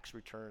your tax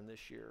return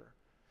this year.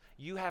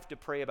 You have to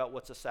pray about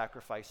what's a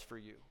sacrifice for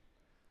you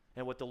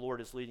and what the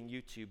Lord is leading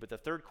you to. But the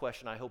third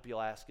question I hope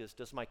you'll ask is,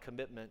 does my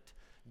commitment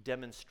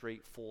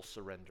demonstrate full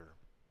surrender?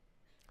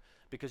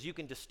 Because you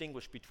can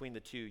distinguish between the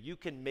two. You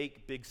can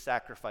make big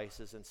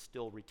sacrifices and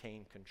still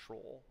retain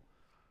control.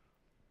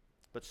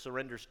 But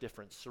surrender's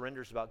different.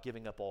 Surrender's about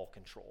giving up all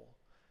control.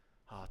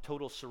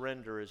 Total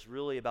surrender is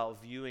really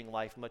about viewing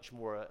life much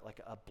more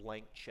like a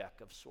blank check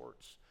of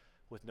sorts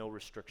with no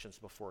restrictions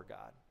before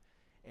God.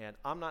 And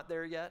I'm not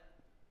there yet.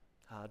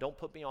 Don't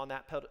put me on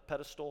that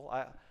pedestal.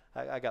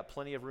 I got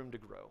plenty of room to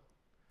grow.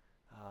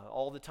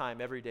 All the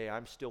time, every day,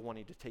 I'm still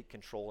wanting to take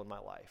control in my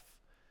life.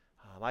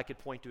 I could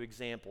point to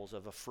examples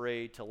of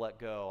afraid to let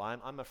go.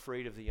 I'm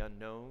afraid of the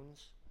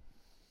unknowns.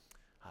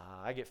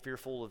 I get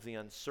fearful of the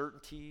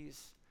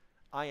uncertainties.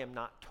 I am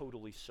not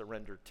totally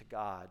surrendered to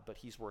God, but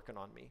He's working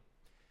on me,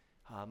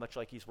 much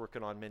like He's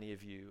working on many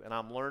of you. And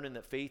I'm learning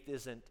that faith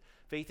isn't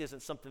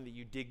something that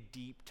you dig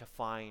deep to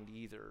find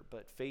either,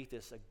 but faith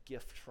is a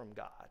gift from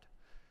God.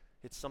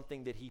 It's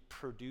something that He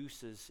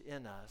produces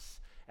in us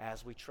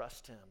as we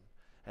trust Him,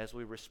 as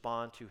we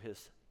respond to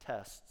His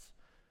tests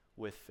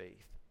with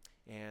faith.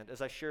 And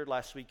as I shared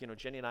last week,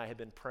 Jenny and I have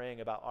been praying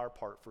about our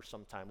part for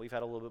some time. We've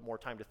had a little bit more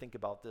time to think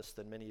about this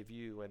than many of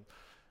you. And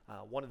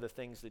one of the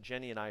things that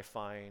Jenny and I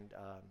find,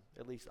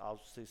 at least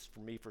I'll say this for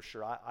me for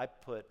sure, I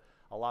put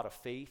a lot of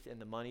faith in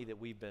the money that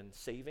we've been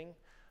saving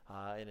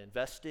and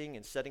investing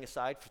and setting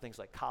aside for things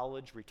like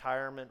college,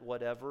 retirement,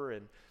 whatever.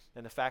 And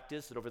the fact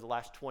is that over the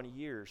last 20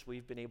 years,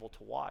 we've been able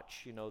to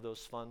watch,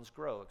 those funds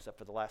grow, except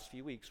for the last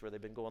few weeks where they've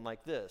been going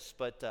like this.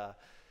 But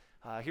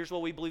here's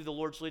what we believe the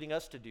Lord's leading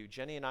us to do.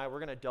 Jenny and I, we're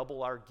going to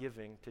double our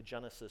giving to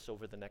Genesis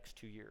over the next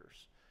 2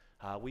 years.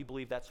 We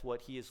believe that's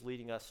what He is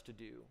leading us to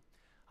do.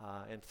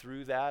 And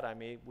through that,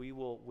 we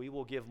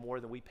will give more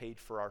than we paid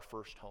for our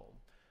first home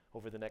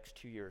over the next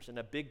 2 years. And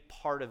a big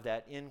part of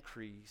that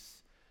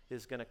increase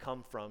is going to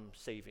come from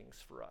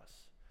savings for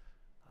us.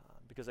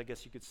 Because I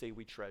guess you could say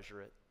we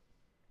treasure it,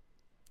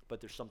 but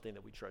there's something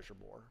that we treasure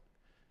more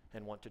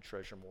and want to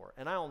treasure more.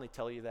 And I only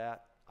tell you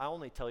that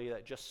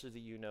just so that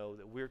you know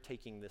that we're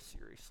taking this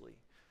seriously.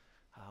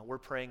 We're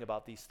praying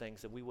about these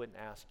things, and we wouldn't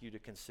ask you to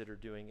consider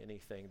doing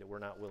anything that we're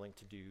not willing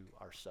to do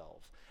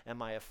ourselves.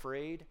 Am I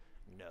afraid?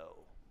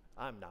 No,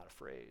 I'm not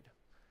afraid.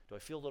 Do I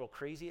feel a little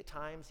crazy at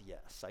times?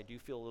 Yes, I do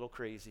feel a little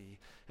crazy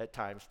at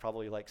times,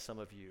 probably like some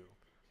of you.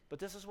 But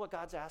this is what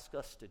God's asked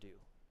us to do.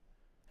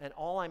 And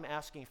all I'm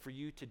asking for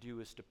you to do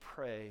is to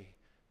pray,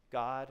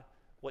 God,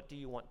 what do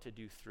you want to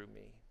do through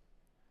me?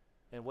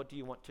 And what do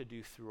you want to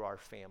do through our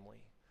family?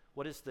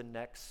 What is the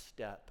next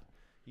step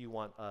you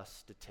want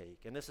us to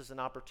take? And this is an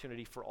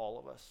opportunity for all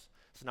of us.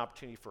 It's an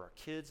opportunity for our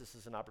kids. This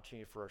is an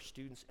opportunity for our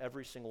students,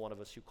 every single one of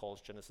us who calls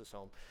Genesis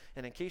home.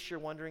 And in case you're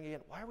wondering again,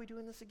 why are we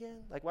doing this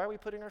again? Like, why are we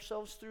putting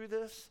ourselves through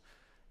this?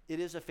 It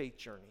is a faith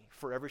journey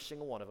for every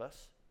single one of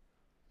us.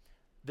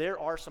 There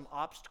are some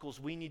obstacles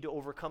we need to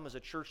overcome as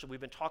a church that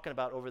we've been talking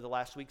about over the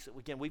last weeks.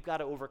 Again, we've got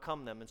to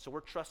overcome them. And so we're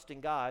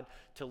trusting God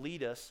to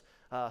lead us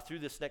through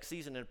this next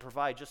season and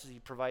provide just as he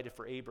provided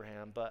for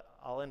Abraham. But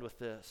I'll end with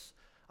this.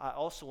 I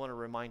also want to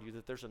remind you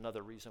that there's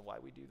another reason why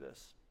we do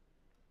this.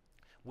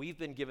 We've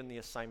been given the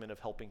assignment of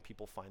helping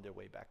people find their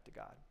way back to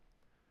God.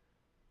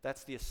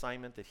 That's the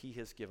assignment that he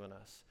has given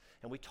us.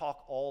 And we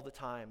talk all the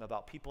time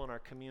about people in our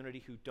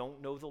community who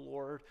don't know the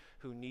Lord,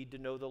 who need to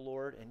know the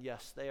Lord. And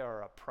yes, they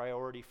are a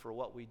priority for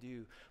what we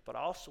do. But I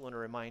also want to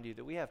remind you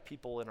that we have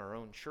people in our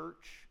own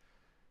church.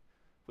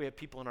 We have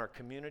people in our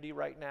community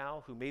right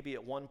now who maybe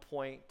at one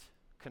point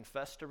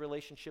confessed a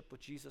relationship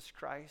with Jesus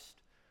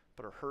Christ,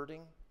 but are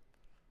hurting,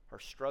 are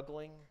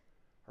struggling,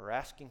 are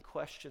asking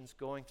questions,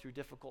 going through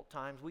difficult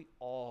times. We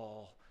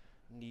all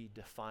need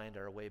to find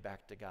our way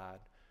back to God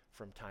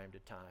from time to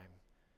time.